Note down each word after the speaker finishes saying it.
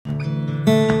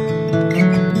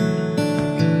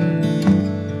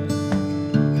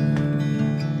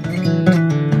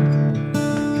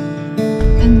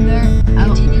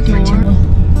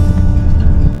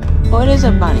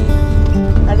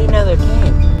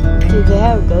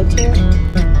I would go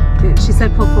to. She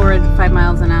said pull forward 5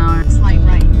 miles an hour. Slight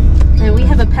right. And we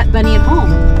have a pet bunny at home.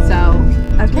 So,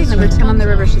 okay, number 10 on the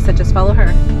river. She said just follow her.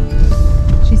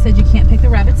 She said you can't pick the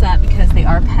rabbits up because they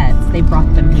are pets. They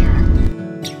brought them here.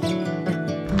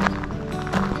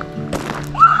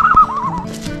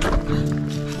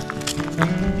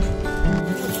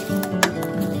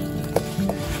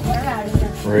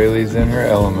 Rayleigh's in her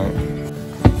element.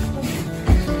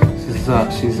 She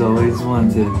thought she's always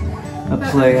wanted a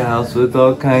playhouse with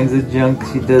all kinds of junk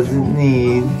she doesn't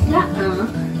need.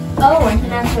 Oh, I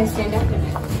can actually stand up in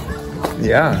it.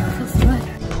 Yeah.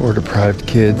 Poor deprived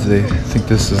kids, they think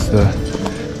this is the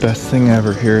best thing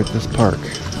ever here at this park.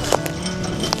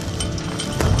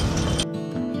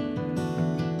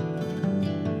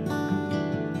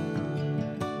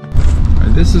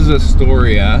 This is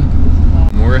Astoria.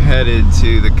 We're headed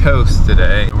to the coast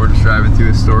today. We're just driving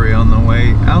through Astoria on the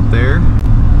way out there.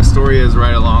 Astoria is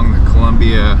right along the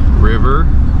Columbia River,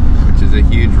 which is a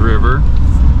huge river.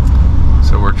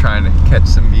 So we're trying to catch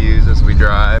some views as we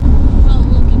drive.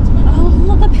 Oh,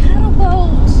 look, a paddle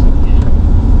boat.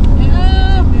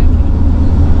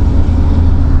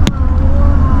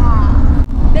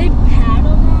 They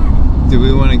paddle that? Do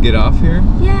we want to get off here?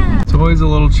 Yeah. It's always a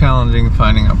little challenging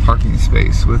finding a parking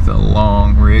space with a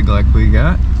long rig like we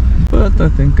got, but I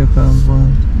think I found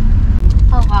one.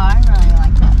 Oh wow, I really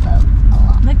like that boat a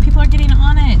lot. Look, people are getting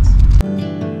on it.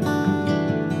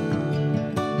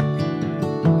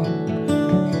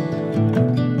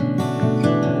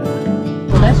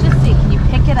 Well, let's just see. Can you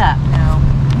pick it up? No.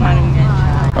 Not even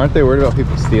gonna try. Aren't they worried about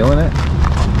people stealing it?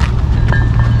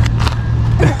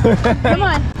 Come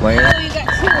on. Land. Oh, you got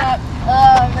 2 up.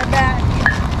 Oh, they're back.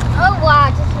 Oh wow,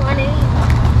 just one of these.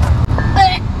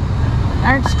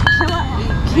 Aren't you? Come on.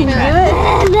 Can you do it?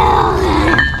 No.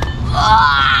 Oh,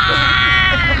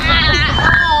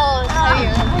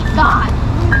 God.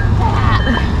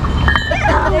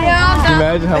 Can you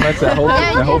imagine how much that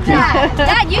whole piece?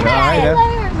 Dad, you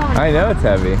I know it's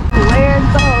heavy. Weird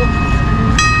boat.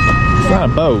 It's not a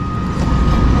boat.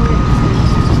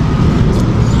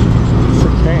 It's a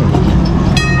train.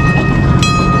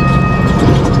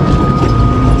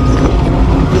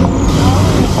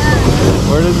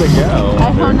 Where does it go? I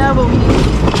don't know, but we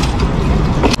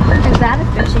Is that a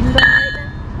fishing boat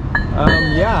right now?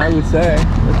 Yeah, I would say.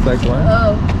 Looks like one.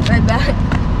 Oh, right back.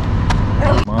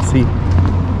 Mossy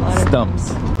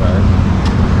stumps.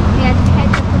 Yeah,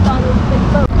 catch up with all those big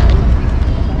boats.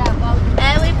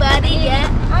 Everybody get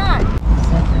on.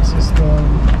 San Francisco,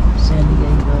 San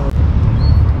Diego.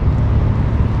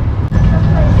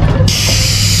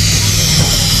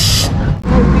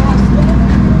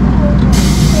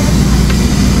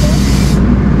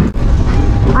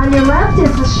 On your left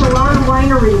is the Shalon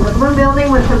Winery, the blue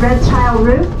building with the red tile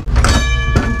roof.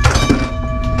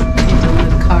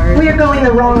 We are going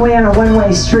the wrong way on a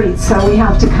one-way street, so we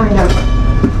have to kind of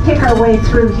pick our way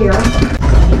through here.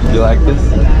 You like this?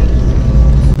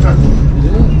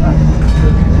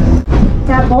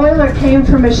 That boiler came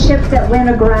from a ship that went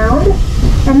aground,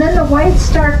 and then the White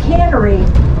Star Cannery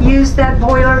used that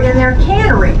boiler in their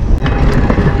cannery.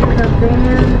 The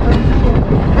band of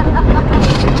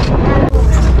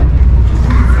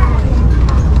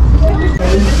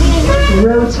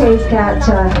rotate that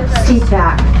seat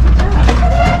back.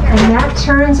 And that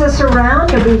turns us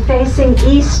around. We'll be facing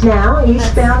east now,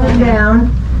 eastbound and down.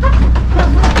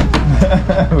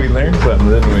 We learned something,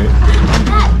 didn't we?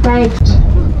 Thanks.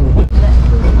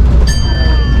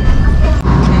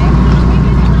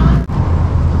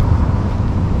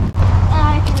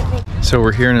 So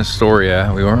we're here in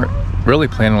Astoria. We weren't really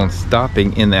planning on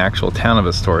stopping in the actual town of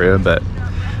Astoria, but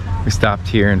we stopped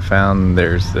here and found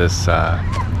there's this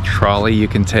trolley you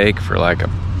can take for like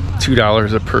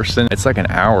 $2 a person. It's like an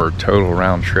hour total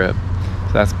round trip.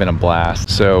 So that's been a blast.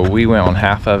 So we went on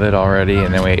half of it already,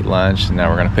 and then we ate lunch, and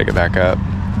now we're gonna pick it back up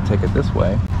and take it this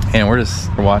way. And we're just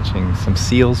watching some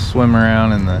seals swim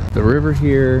around in the river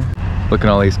here, looking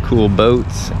at all these cool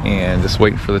boats, and just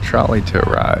waiting for the trolley to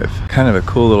arrive. Kind of a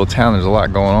cool little town. There's a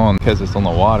lot going on. Because it's on the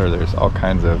water, there's all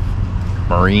kinds of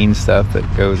marine stuff that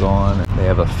goes on. They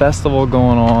have a festival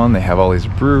going on. They have all these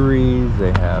breweries.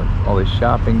 They have all these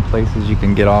shopping places you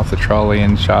can get off the trolley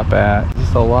and shop at.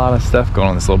 Just a lot of stuff going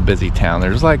on in this little busy town.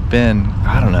 There's like been,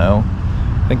 I don't know,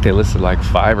 I think they listed like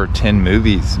 5 or 10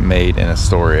 movies made in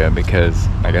Astoria, because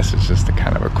I guess it's just a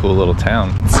kind of a cool little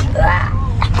town.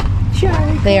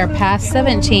 They are past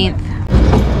 17th.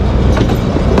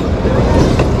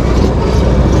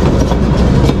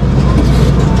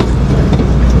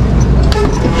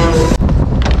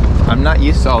 I'm not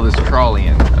used to all this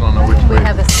trolleying. I don't know which way. We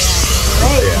have a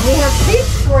Great, we have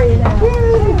seats for you now.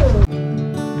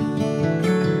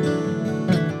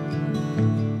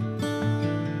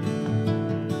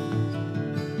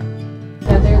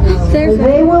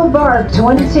 park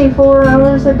 24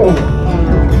 hours a day.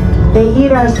 They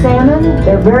eat our salmon.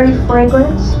 They're very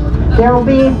fragrant. There will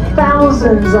be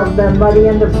thousands of them by the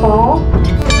end of fall.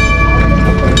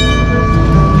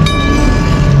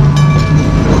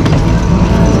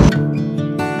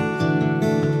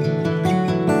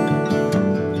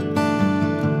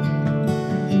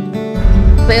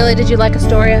 Layla, did you like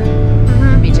Astoria?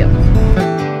 Mm-hmm. Me too.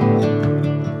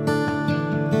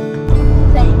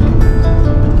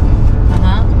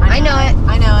 I know it.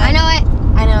 I know it. I know it.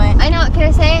 I know it. I know it. Can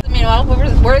I say it? Meanwhile,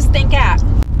 where's Think at?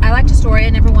 I liked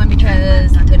Astoria, number one,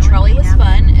 because the trolley was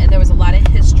fun. There was a lot of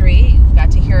history. We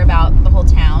got to hear about the whole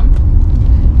town.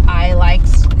 I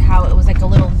liked how it was like a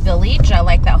little village. I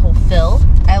liked that whole fill.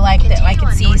 I liked that I could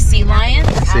see sea lions.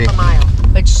 See. Half a mile.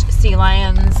 Which sea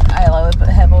lions I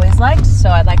have always liked. So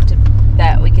I liked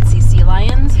that we could see sea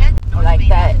lions. I liked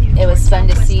that it was fun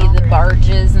to see the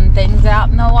barges and things out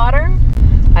in the water.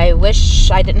 I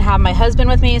wish I didn't have my husband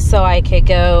with me so I could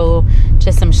go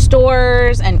to some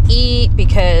stores and eat,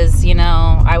 because, you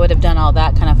know, I would have done all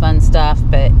that kind of fun stuff,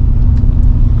 but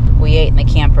we ate in the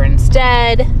camper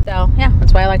instead. So yeah,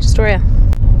 that's why I liked Astoria.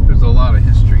 There's a lot of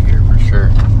history here for sure.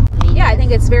 Yeah, I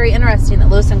think it's very interesting that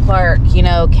Lewis and Clark, you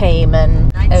know, came,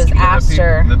 and it was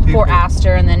Astor, Fort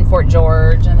Astor, and then Fort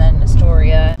George, and then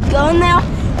Astoria. Going now.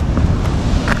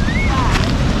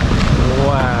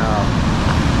 Wow.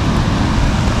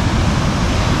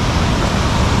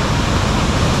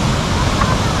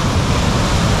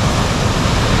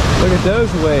 Look at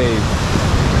those waves.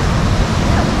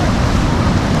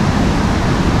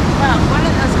 Well, one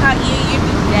of those caught you, you'd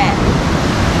be dead.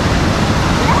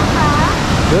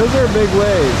 Those are big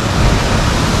waves.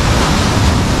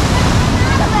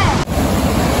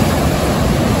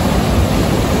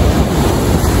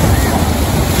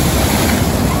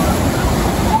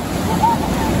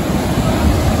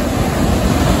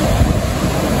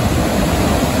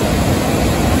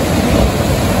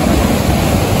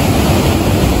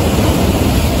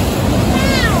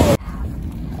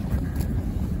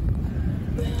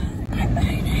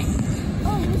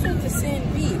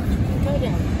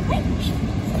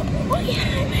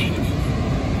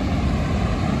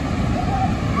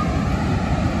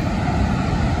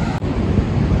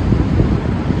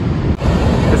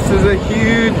 This is a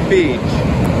huge beach,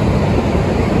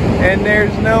 and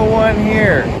there's no one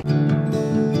here.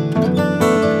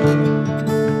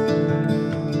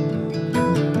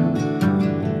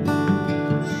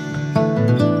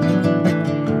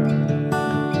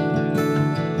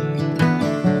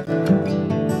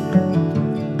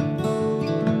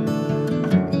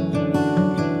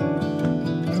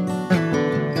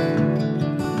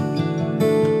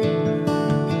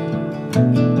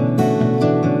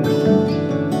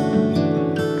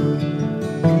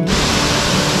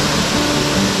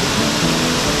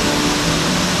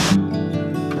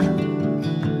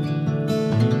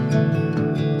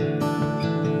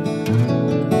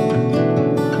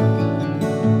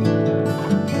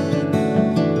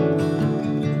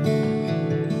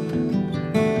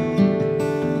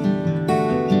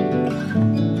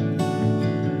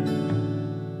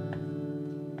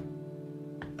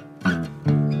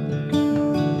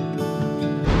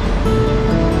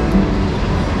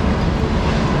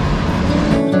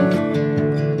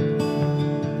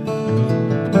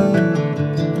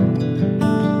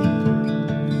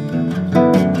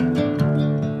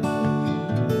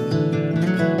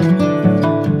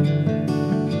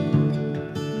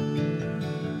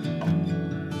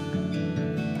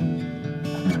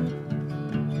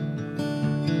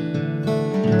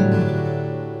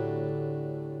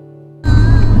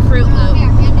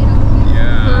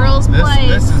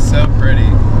 This is so pretty.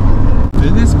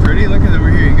 Isn't this pretty? Look at over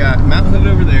here. You got Mount Hood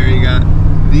over there. You got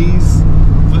these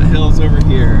foothills over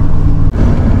here.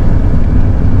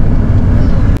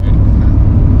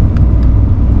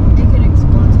 It could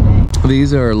explode today.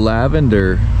 These are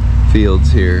lavender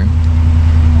fields here.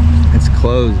 It's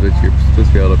closed, but you're supposed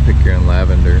to be able to pick your own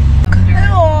lavender.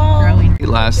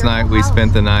 Last night we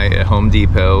spent the night at Home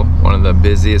Depot, one of the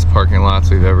busiest parking lots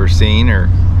we've ever seen or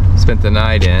spent the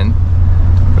night in.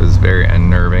 It was very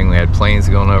unnerving. We had planes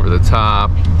going over the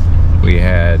top. We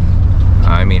had,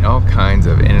 I mean, all kinds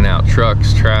of in and out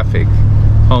trucks, traffic,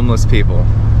 homeless people.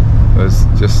 It was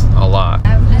just a lot.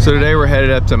 So today we're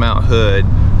headed up to Mount Hood,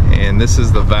 and this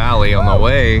is the valley on the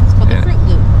way. It's called the Fruit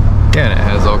Loop. Yeah, and it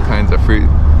has all kinds of fruit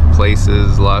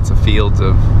places, lots of fields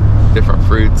of different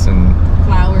fruits and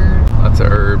Flowers. lots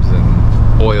of herbs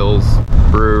and oils,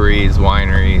 breweries,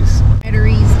 wineries,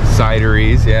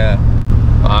 cideries, yeah.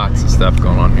 Lots of stuff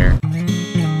going on here.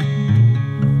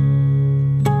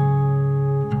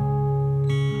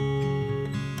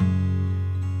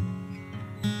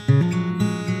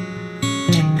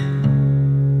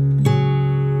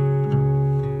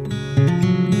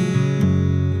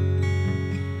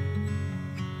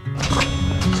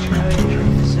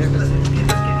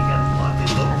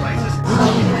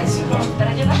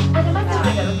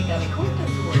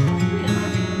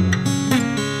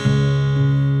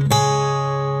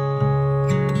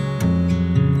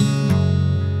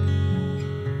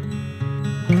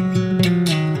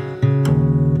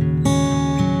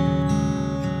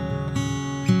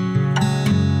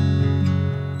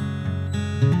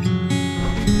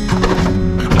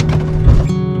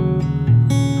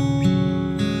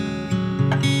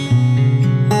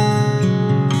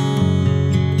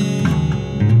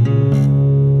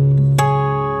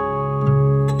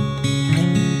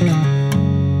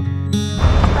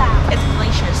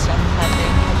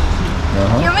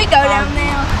 go down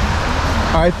there?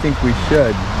 I think we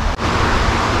should.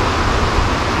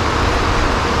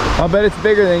 I'll bet it's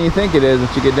bigger than you think it is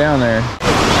once you get down there.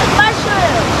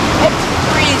 Mushroom! It's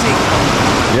freezing.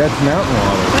 Yeah, it's mountain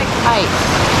water. It's like ice.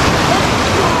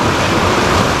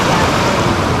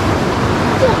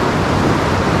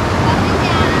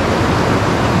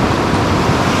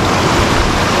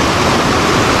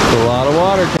 It's a lot of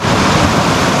water.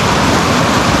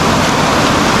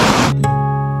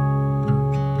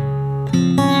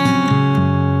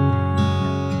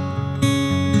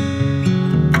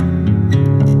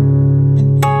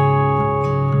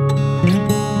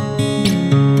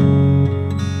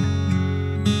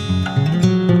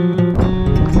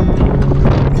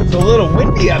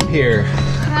 Up here.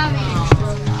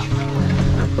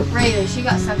 Rayleigh, she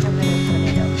got sucked up in a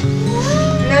tornado.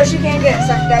 No, she can't get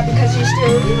sucked up because she's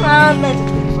still meant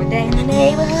to be for day in the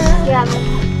neighborhood. Yeah.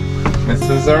 This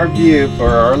is our view for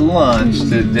our lunch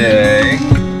today.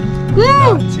 Woo!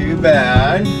 Not too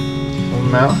bad.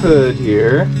 On Mount Hood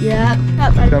here. Yep.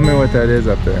 Tell me what that is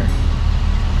up there.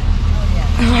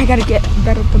 Oh, I gotta get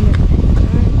better from it.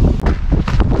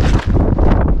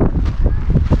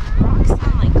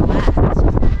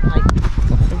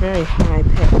 Very high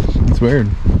pitch. It's weird.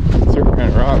 Certain kind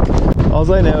of rock.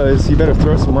 All I know is you better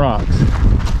throw some rocks.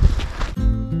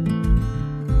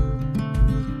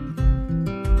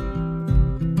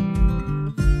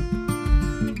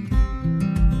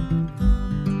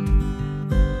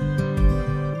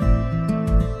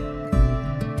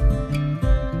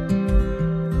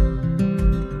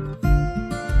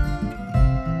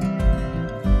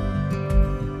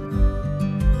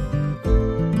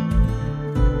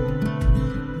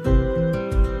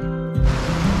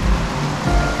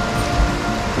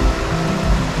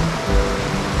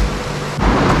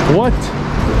 What?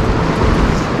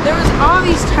 There was all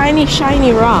these tiny,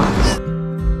 shiny rocks.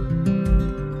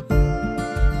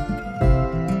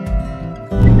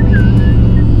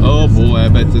 Oh boy, I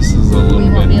bet this is a little We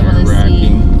won't bit be able to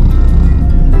nerve-wracking.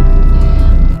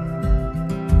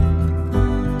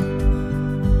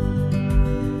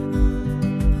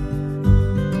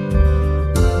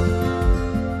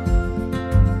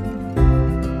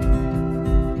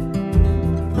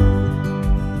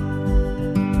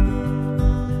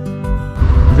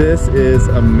 This is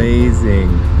amazing.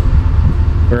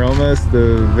 We're almost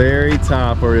the very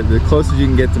top, or the closest you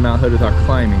can get to Mount Hood without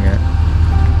climbing it.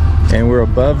 And we're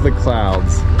above the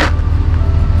clouds.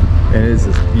 And it is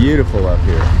just beautiful up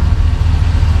here.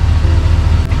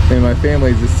 And my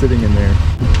family's just sitting in there.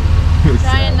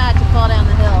 Trying not to fall down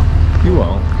the hill. You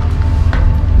won't.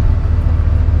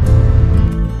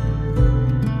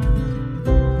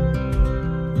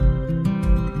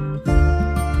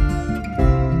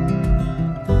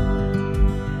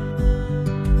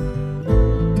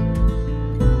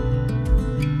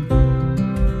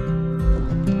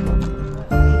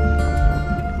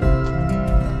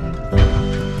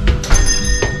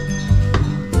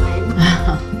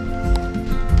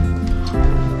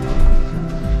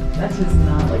 That's just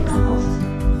not like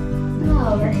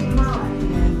No, that's not.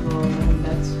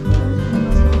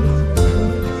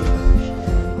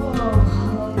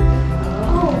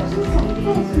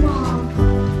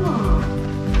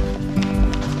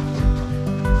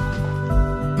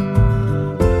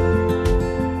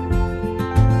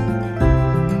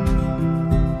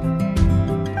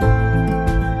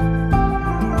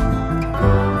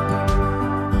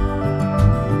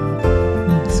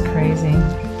 It's crazy.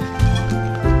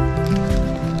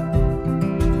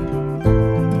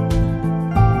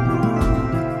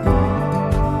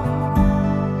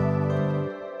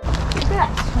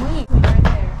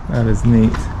 That is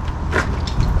neat.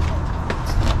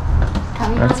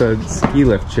 That's a ski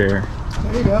lift chair.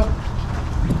 There you go.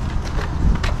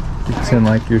 Keeps in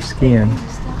like you're skiing.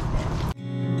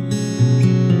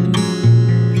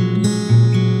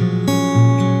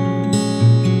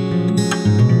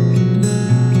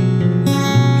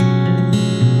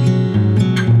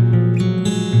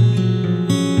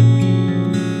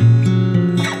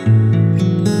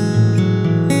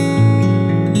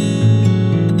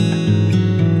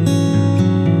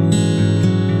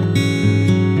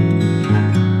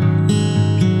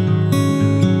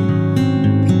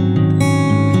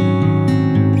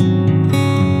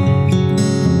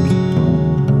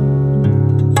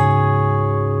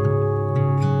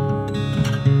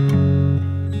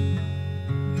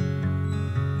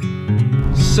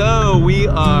 So we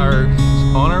are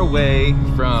on our way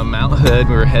from Mount Hood.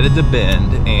 We were headed to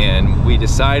Bend, and we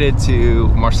decided to,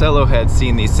 Marcelo had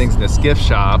seen these things in this gift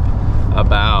shop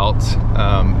about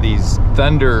these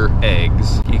thunder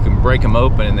eggs. You can break them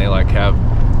open and they like have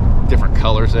different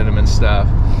colors in them and stuff.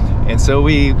 And so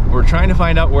we were trying to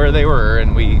find out where they were,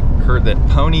 and we heard that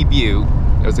Pony Butte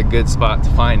was a good spot to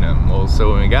find them. Well,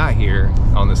 so when we got here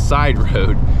on the side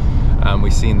road, we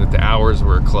seen that the hours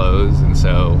were closed, and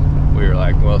so we were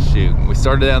like, well, shoot. We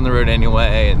started down the road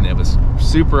anyway, and it was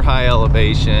super high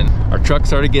elevation. Our truck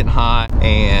started getting hot,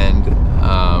 and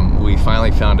we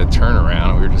finally found a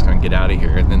turnaround. We were just gonna get out of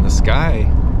here. And then this guy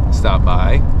stopped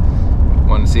by,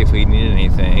 wanted to see if we needed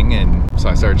anything, and so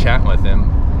I started chatting with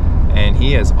him, and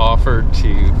he has offered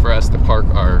for us to park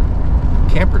our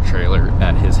camper trailer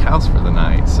at his house for the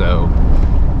night. So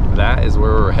that is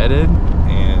where we're headed,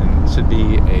 and should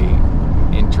be a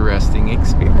interesting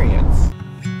experience.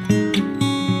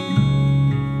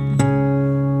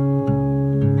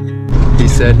 He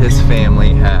said his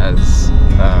family has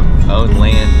owned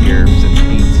land here since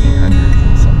 1800s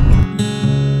and something.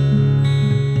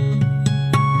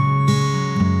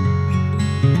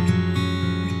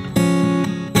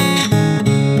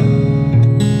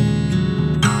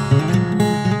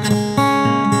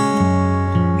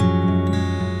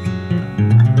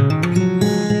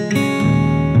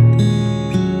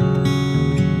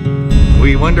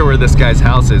 We wonder where this guy's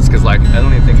house is, because like I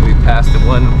don't even think we passed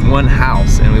one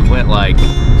house, and we went like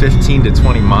 15 to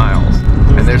 20 miles,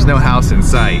 and there's no house in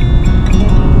sight.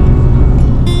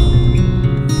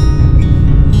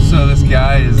 So this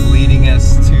guy is leading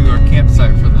us to our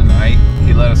campsite for the night.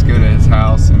 He let us go to his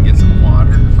house and get some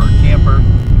water for our camper.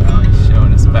 Now he's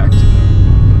showing us back to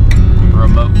the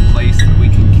remote place that we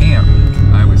can camp.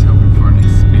 I was hoping for an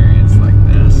experience like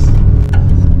this.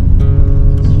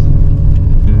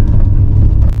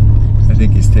 I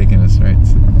think he's taking us right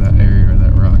to that area where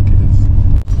that rock is.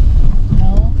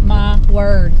 Oh my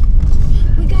word.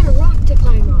 We got a rock to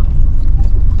climb on.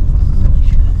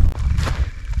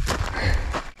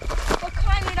 We're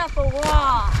climbing up a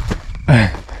wall.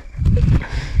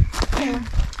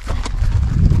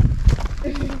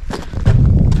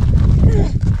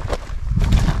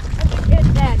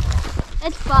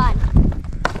 It's fun.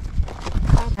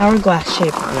 Hourglass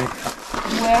shape on it.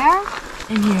 Where?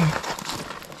 In here.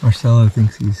 Marcelo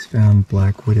thinks he's found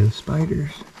black widow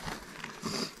spiders.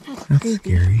 That's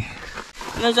scary.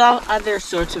 And there's all other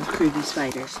sorts of creepy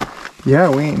spiders.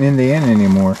 Yeah, we ain't in Indiana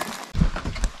anymore.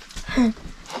 We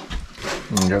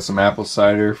got some apple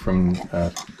cider from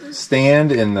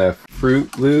stand in the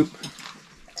Fruit Loop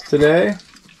today,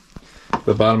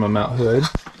 the bottom of Mount Hood,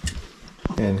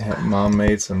 and Mom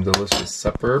made some delicious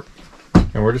supper.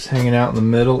 And we're just hanging out in the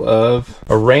middle of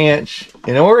a ranch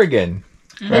in Oregon.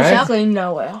 Right? Basically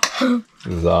nowhere. This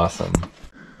is awesome.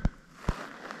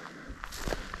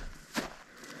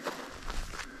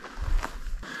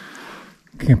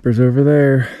 Camper's over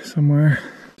there somewhere.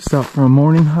 Stopped for a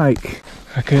morning hike.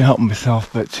 I couldn't help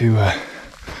myself but to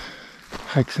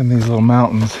hike some of these little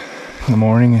mountains in the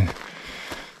morning and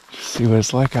just see what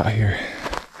it's like out here.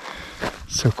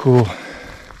 So cool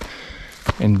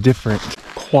and different,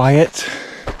 quiet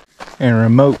and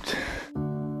remote.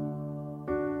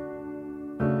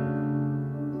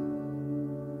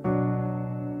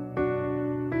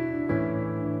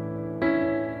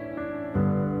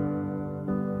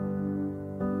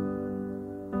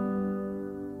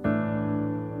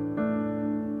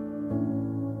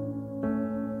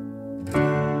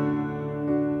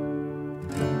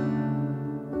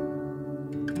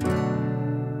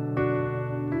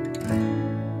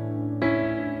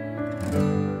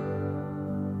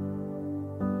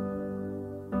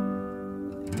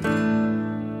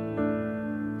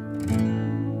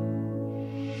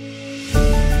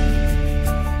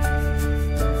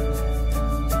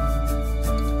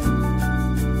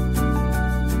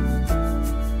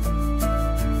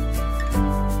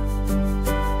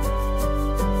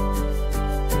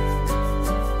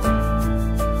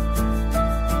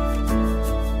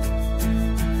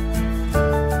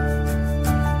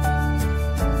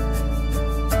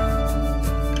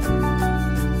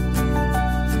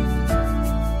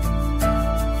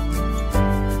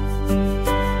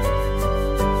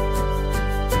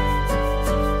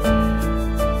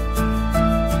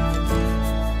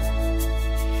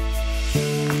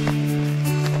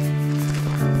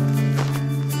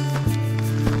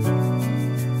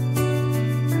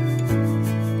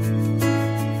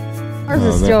 Ours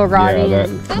is still rotting. Yeah,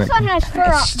 This one has fur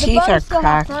on. Its teeth are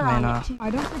cracked, man.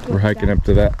 We're hiking up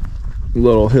to that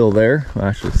little hill there. Well,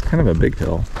 actually, it's kind of a big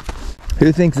hill.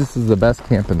 Who thinks this is the best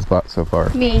camping spot so far?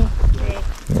 Me.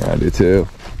 Yeah, I do too.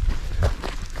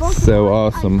 So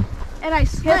awesome. And I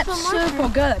slept super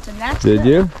good, and that's Did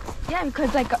you? Yeah,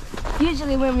 because like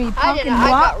usually when we I park didn't. in I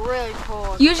got really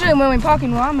cold. usually when we park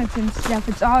in Walmarts and stuff,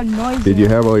 it's all noisy. Did you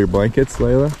have all your blankets,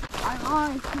 Layla? I'm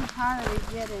honestly too tired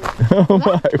to get it. Oh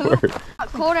my word.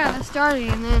 cold out of starting,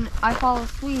 and then I fall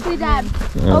asleep. Hey, Dad.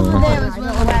 Over there was really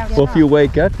loud. Well, if you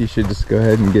wake up, you should just go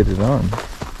ahead and get it on.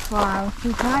 Well, I was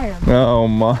too tired. Oh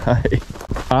my.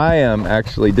 I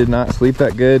actually did not sleep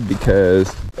that good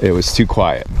because it was too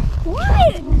quiet.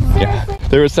 What? Yeah.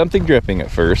 There was something dripping at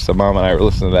first, so Mom and I were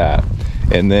listening to that.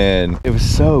 And then it was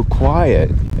so quiet.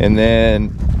 And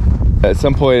then at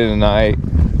some point in the night,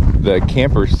 the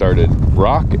camper started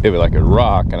it was like a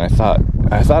rock, and I thought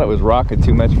it was rocking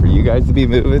too much for you guys to be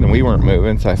moving, and we weren't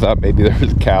moving, so I thought maybe there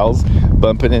was cows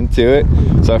bumping into it.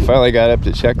 So I finally got up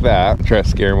to check that, try to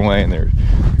scare them away, and there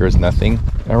was nothing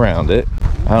around it.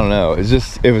 I don't know.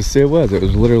 It was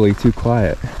literally too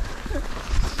quiet.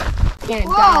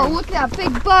 Whoa, look at that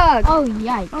big bug. Oh,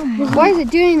 yikes. Oh, why is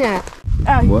it doing that?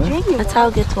 What? That's how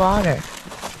it gets water.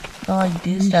 All you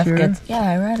do stuff sure? gets. Yeah,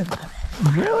 I read about it.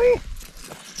 Really?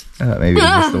 I thought maybe it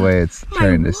was just the way it's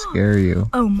trying to scare you.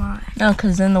 Oh my. No,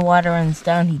 because then the water runs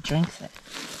down, he drinks it.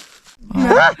 No. You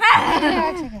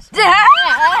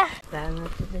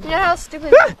know how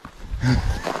stupid.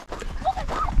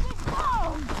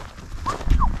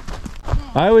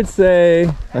 I would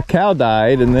say a cow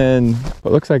died, and then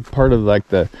what looks like part of like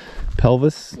the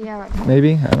pelvis,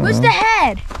 maybe? I don't know. Where's the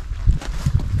head?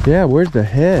 Yeah, where's the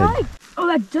head? Oh,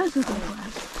 that does look like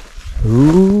that.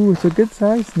 Ooh, it's a good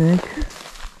size snake.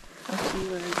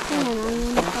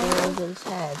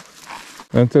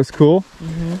 That's so cool.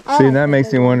 Mm-hmm. See, that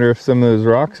makes me wonder if some of those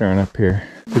rocks aren't up here,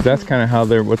 because that's kind of how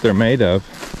what they're made of.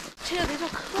 Dude, these are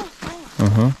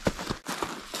cool.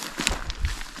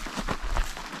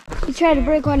 You try to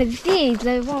break one of these,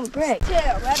 they won't break. Two,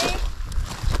 ready?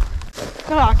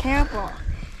 Oh, careful.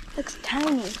 Looks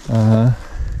tiny.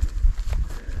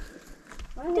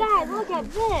 Dad, look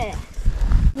at this.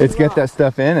 It's got that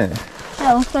stuff in it.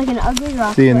 That looks like an ugly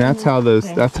rock. See, and that's how those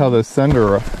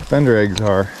thunder eggs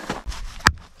are.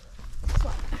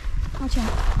 Watch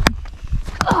out.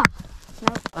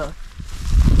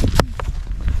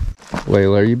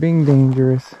 Layla, are you being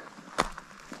dangerous?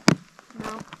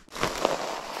 No.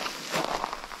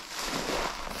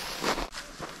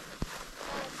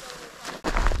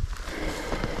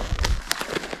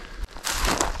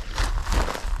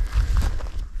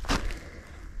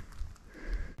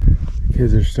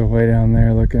 Kids are still way down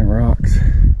there looking at rocks,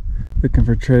 looking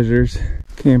for treasures.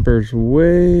 Camper's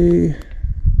way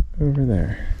over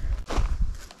there.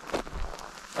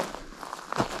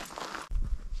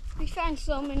 We found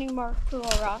so many more cool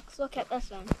rocks. Look at this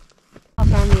one. I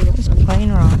found these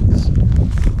plain rocks.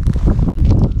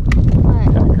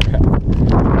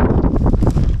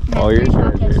 All your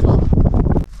treasures.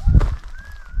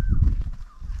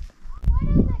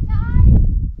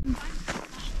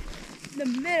 The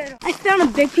middle. I found a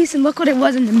big piece, and look what it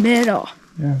was in the middle.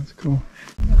 Yeah, that's cool.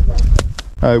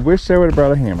 I wish I would have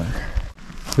brought a hammer.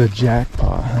 The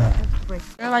jackpot, huh?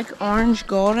 They're like orange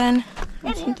golden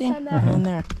or something in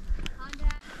there.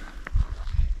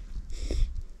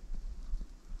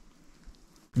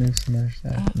 Move some other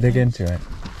stuff. Dig into it.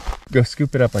 Go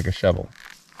scoop it up like a shovel.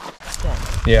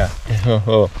 Yeah.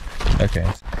 Oh, okay.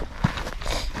 I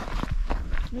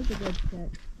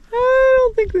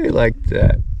don't think they liked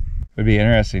that. Would be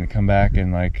interesting to come back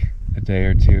in like a day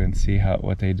or two and see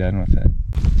what they done with it.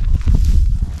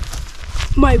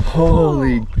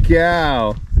 Holy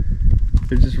cow!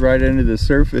 They're just right under the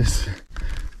surface,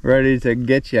 ready to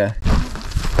get you.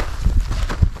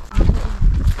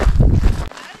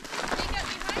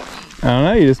 I don't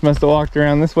know, you just must have walked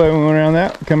around this way when we went around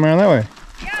come around that way.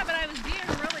 Yeah, but I was being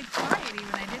really quiet even.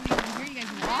 I didn't even hear you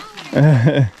guys walking.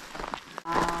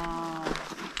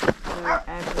 They're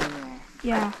everywhere.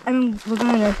 Yeah, I mean, we're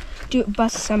going to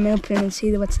bust some open and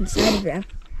see what's inside of them.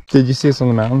 Did you see us on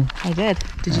the mountain? I did.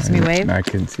 Did you see me wave? I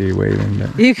couldn't see you waving.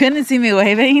 But... You couldn't see me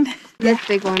waving? This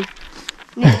big one.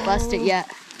 We need to bust it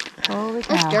yet. Holy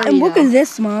That's cow. dirty, And look at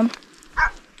this, Mom.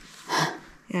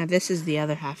 Yeah, this is the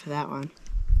other half of that one.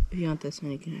 If you want this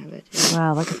one, you can have it too.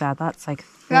 Wow, look at that. That's like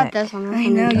Got thick. this one. I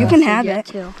know, you can have it.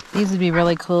 Too. These would be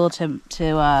really cool to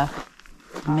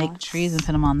make trees and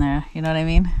put them on there. You know what I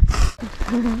mean?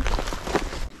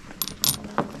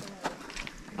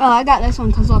 Oh, I got this one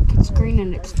because look, it's green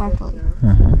and it's sparkly.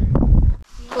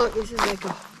 Look, this is like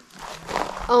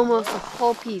almost a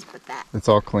whole piece with that. It's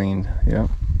all cleaned, yep.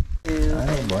 I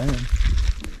don't blame him.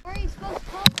 Where are you supposed to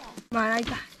put that? Mine, I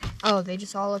got it. Oh, they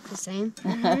just all look the same?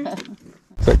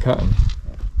 It's like cotton.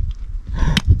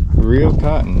 Real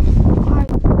cotton.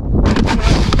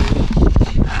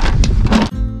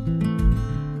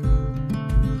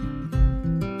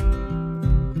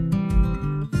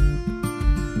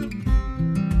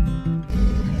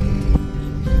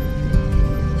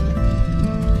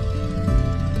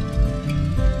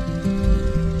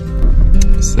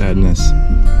 Sadness.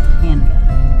 Canada.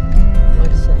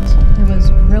 It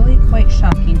was really quite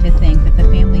shocking to think that the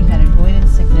family had avoided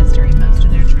sickness during most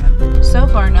of their trip. So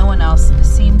far, no one else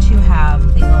seemed to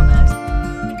have the illness.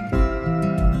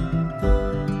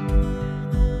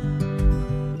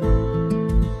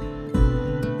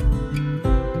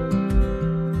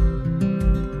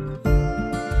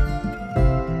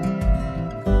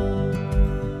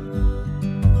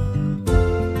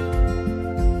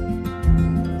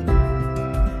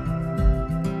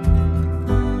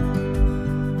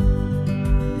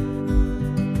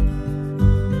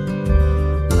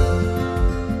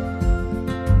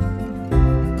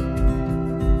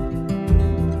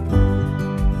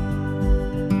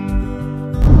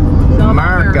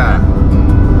 America.